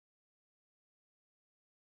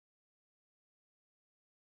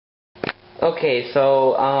Okay,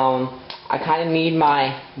 so I kind of need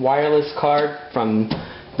my wireless card from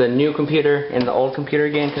the new computer and the old computer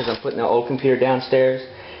again, because I'm putting the old computer downstairs,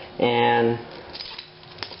 and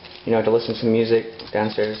to listen to some music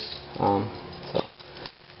downstairs.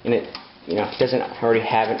 And it doesn't already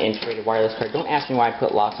have an integrated wireless card. Don't ask me why I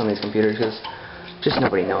put locks on these computers, because just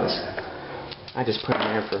nobody knows. I just put them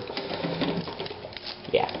there for,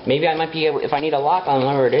 maybe I might be able, if I need a lock, I'll know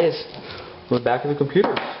where it is. On the back of the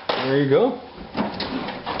computer. There you go.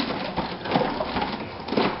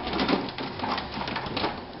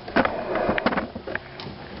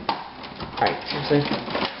 Alright, seriously,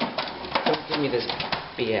 don't give me this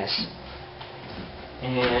BS.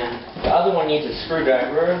 And the other one needs a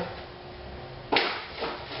screwdriver,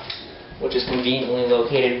 which is conveniently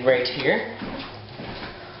located right here.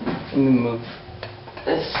 Let me move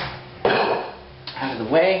this out of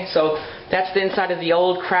the way. So that's the inside of the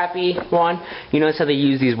old crappy one. You notice how they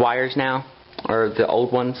use these wires now, or the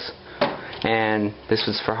old ones, and this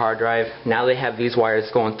was for hard drive. Now they have these wires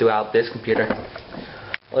going throughout this computer,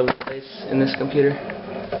 all over the place in this computer.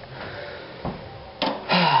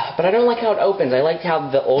 But I don't like how it opens. I like how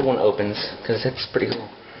the old one opens, because it's pretty cool.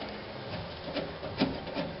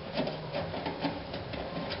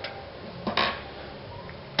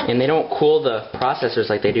 And they don't cool the processors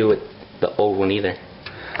like they do with the old one either.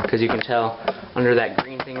 Because you can tell under that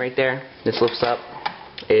green thing right there, this lifts up,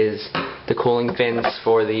 is the cooling fins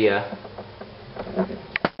for the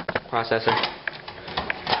processor.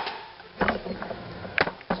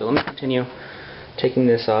 So let me continue taking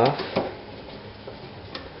this off.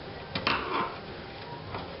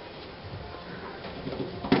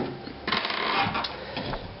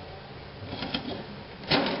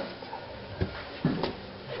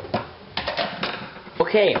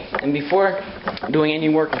 Okay, and before doing any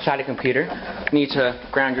work inside a computer, you need to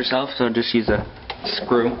ground yourself, so just use a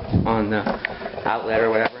screw on the outlet or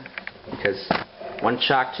whatever, because one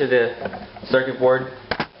shock to the circuit board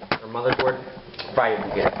or motherboard, fry your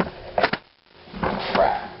computer.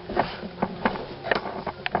 Crap.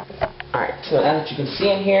 Alright, so now that you can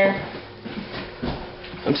see in here,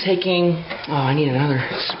 I'm taking, I need another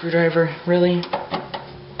screwdriver, really?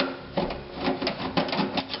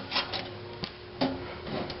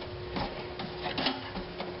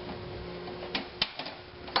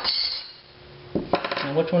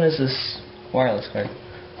 Which one is this wireless card?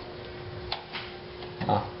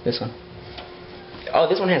 Oh, this one. Oh,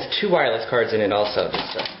 this one has two wireless cards in it also.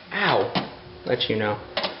 Just to, let you know.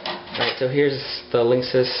 Alright, so here's the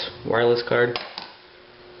Linksys wireless card.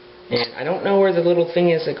 And I don't know where the little thing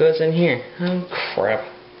is that goes in here. Oh, crap.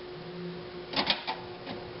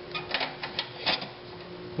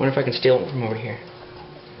 Wonder if I can steal it from over here.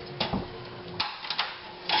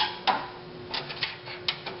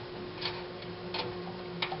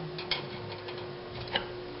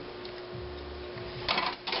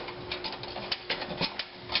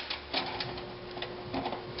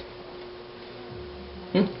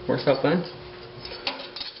 Works out fine.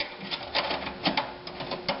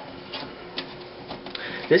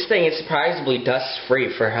 This thing is surprisingly dust free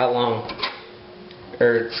for how long?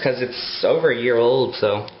 It's because it's over a year old,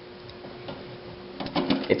 so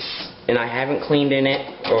and I haven't cleaned in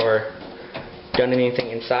it or done anything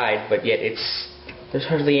inside, but yet there's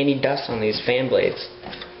hardly any dust on these fan blades.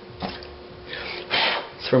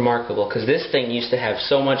 It's remarkable, because this thing used to have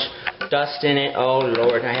so much dust in it. Oh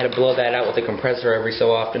Lord, I had to blow that out with a compressor every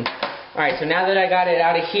so often. Alright, so now that I got it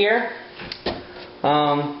out of here,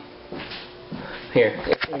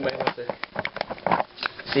 if anybody wants to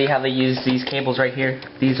see how they use these cables right here,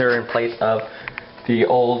 these are in place of the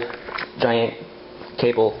old giant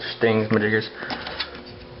cable strings, majiggers.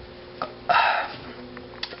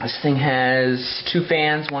 This thing has two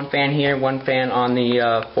fans, one fan here, one fan on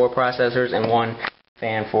the 4 processors, and one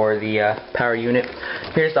fan for the power unit.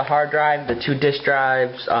 Here's the hard drive, the 2 disk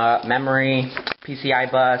drives, memory,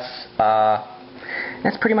 PCI bus.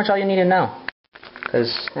 That's pretty much all you need to know,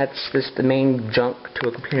 because that's just the main junk to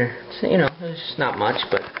a computer. So, there's not much,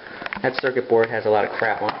 but that circuit board has a lot of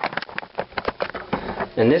crap on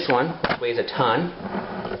it. And this one, which weighs a ton,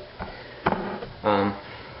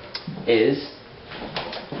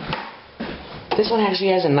 this one actually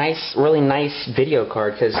has a really nice video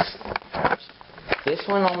card, because this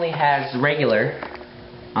one only has regular,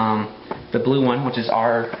 the blue one, which is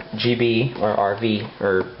RGB or RV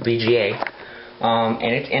or VGA,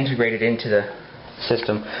 and it's integrated into the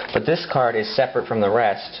system. But this card is separate from the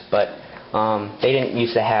rest. But they didn't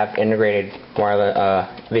used to have integrated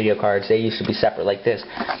wireless video cards. They used to be separate like this.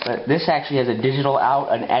 But this actually has a digital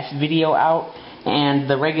out, an S video out, and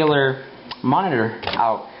the regular monitor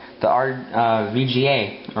out. the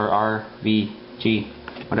VGA or RVG,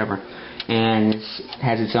 whatever, and it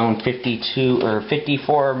has its own 52 or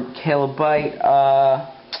 54 kilobyte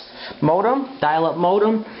modem, dial-up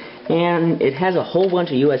modem, and it has a whole bunch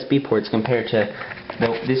of USB ports compared to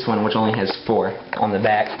this one, which only has 4 on the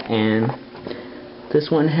back, and this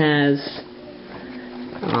one has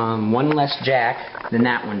one less jack than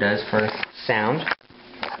that one does for sound.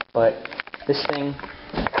 But this thing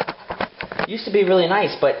used to be really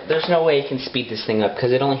nice, but there's no way you can speed this thing up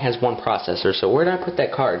because it only has one processor. So where did I put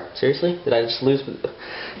that card? Seriously? Did I just lose?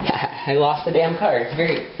 I lost the damn card. It's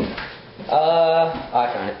great.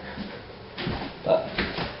 I found it.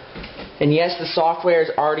 And yes, the software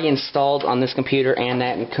is already installed on this computer and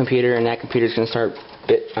that computer is going to start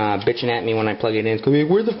bitching at me when I plug it in. It's going to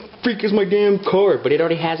be, where the freak is my damn card? But it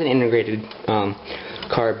already has an integrated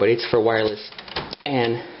card, but it's for wireless,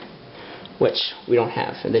 and which we don't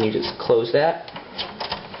have. And then you just close that.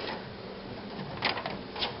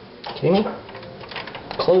 Kidding me?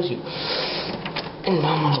 Close you. And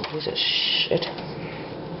I'm a piece of shit.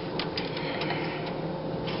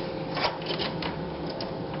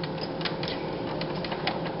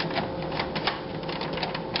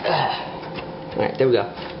 Alright, there we go.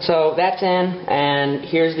 So that's in, and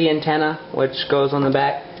here's the antenna, which goes on the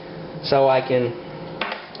back, so I can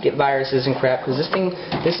get viruses and crap, because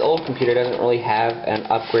this old computer doesn't really have an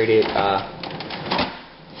upgraded,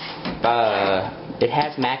 it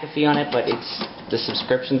has McAfee on it, but the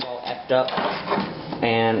subscription's all effed up,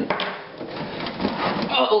 and,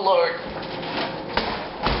 oh lord,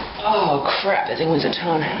 oh crap, that thing weighs a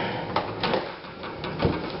ton.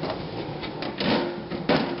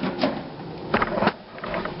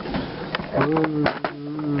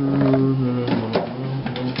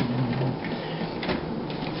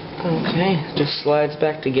 Okay, just slides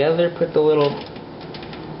back together, put the little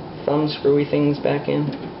thumb screwy things back in.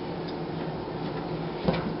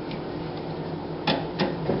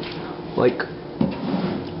 Like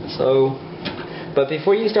so. But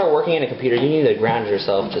before you start working in a computer, you need to ground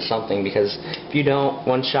yourself to something, because if you don't,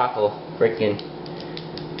 one shock will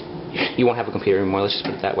you won't have a computer anymore, let's just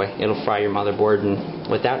put it that way. It'll fry your motherboard, and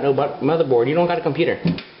without no motherboard, you don't got a computer.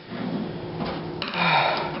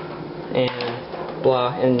 And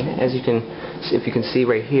blah, and as you can, if you can see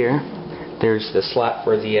right here, there's the slot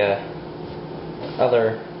for the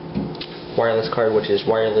other wireless card, which is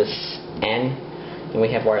wireless N, and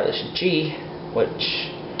we have wireless G,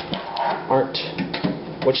 which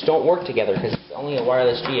don't work together, because it's only a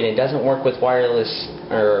wireless G, and it doesn't work with wireless,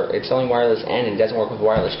 or it's only wireless N, and it doesn't work with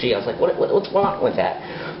wireless G. I was like, what's wrong with that?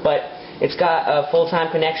 But it's got a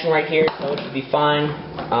full-time connection right here, so it should be fine,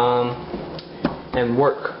 and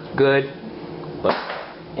work good. But,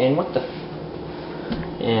 and what the,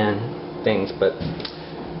 and things, but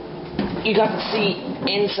you got to see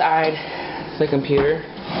inside the computer,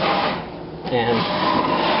 and,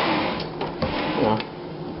 you know,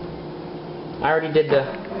 I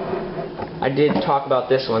did talk about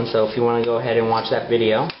this one, so if you want to go ahead and watch that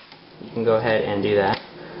video, you can go ahead and do that.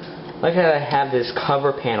 I like how I have this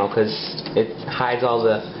cover panel, because it hides all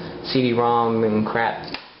the CD-ROM and crap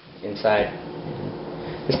inside.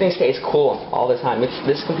 This thing stays cool all the time.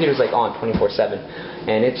 This computer's like on 24/7,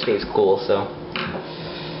 and it stays cool, so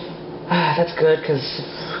that's good, because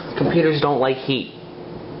computers don't like heat.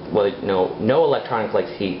 Well, no electronic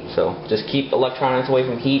likes heat, so just keep electronics away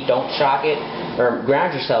from heat. Don't shock it, or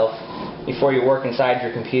ground yourself before you work inside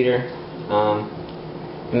your computer.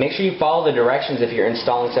 And make sure you follow the directions if you're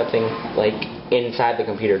installing something like inside the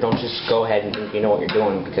computer. Don't just go ahead and think you know what you're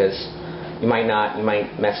doing, because you might not. You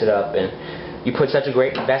might mess it up, and you put such a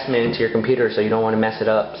great investment into your computer, so you don't want to mess it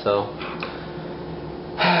up. So,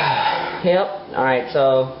 yep. All right.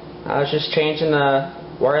 So I was just changing the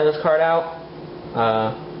wireless card out.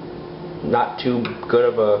 Not too good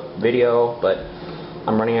of a video, but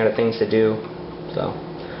I'm running out of things to do. So,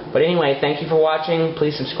 but anyway, thank you for watching.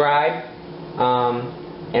 Please subscribe,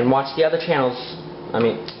 and watch the other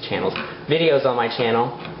videos on my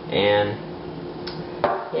channel, and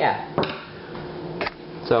yeah.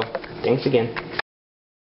 So, thanks again.